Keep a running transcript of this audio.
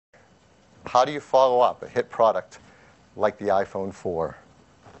how do you follow up a hit product like the iPhone 4?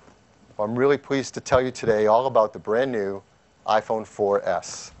 Well, I'm really pleased to tell you today all about the brand new iPhone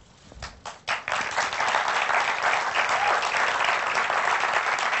 4S.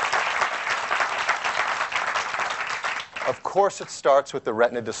 Of course, it starts with the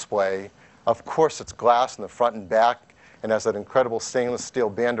Retina display. Of course, it's glass in the front and back and has that incredible stainless steel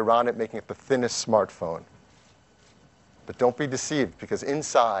band around it, making it the thinnest smartphone. But don't be deceived, because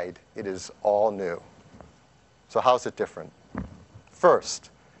inside, it is all new. So how's it different? First,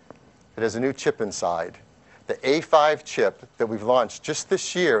 it has a new chip inside. The A5 chip that we've launched just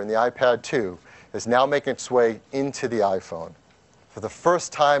this year in the iPad 2 is now making its way into the iPhone. For the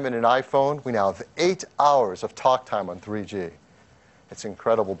first time in an iPhone, we now have 8 hours of talk time on 3G. It's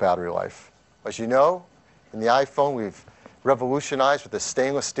incredible battery life. As you know, in the iPhone, we've revolutionized with a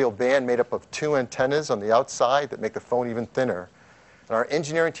stainless steel band made up of 2 antennas on the outside that make the phone even thinner. And our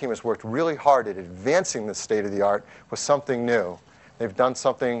engineering team has worked really hard at advancing the state of the art with something new. They've done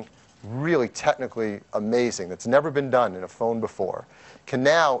something really technically amazing that's never been done in a phone before. Can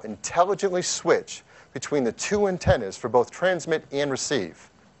now intelligently switch between the 2 antennas for both transmit and receive.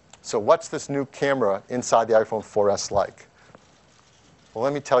 So what's this new camera inside the iPhone 4S like? Well,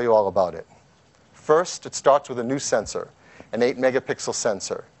 let me tell you all about it. First, it starts with a new sensor, an 8-megapixel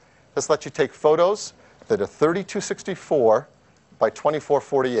sensor. This lets you take photos that are 3264 by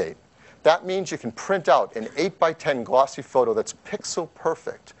 2448. That means you can print out an 8 by 10 glossy photo that's pixel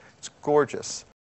perfect. It's gorgeous.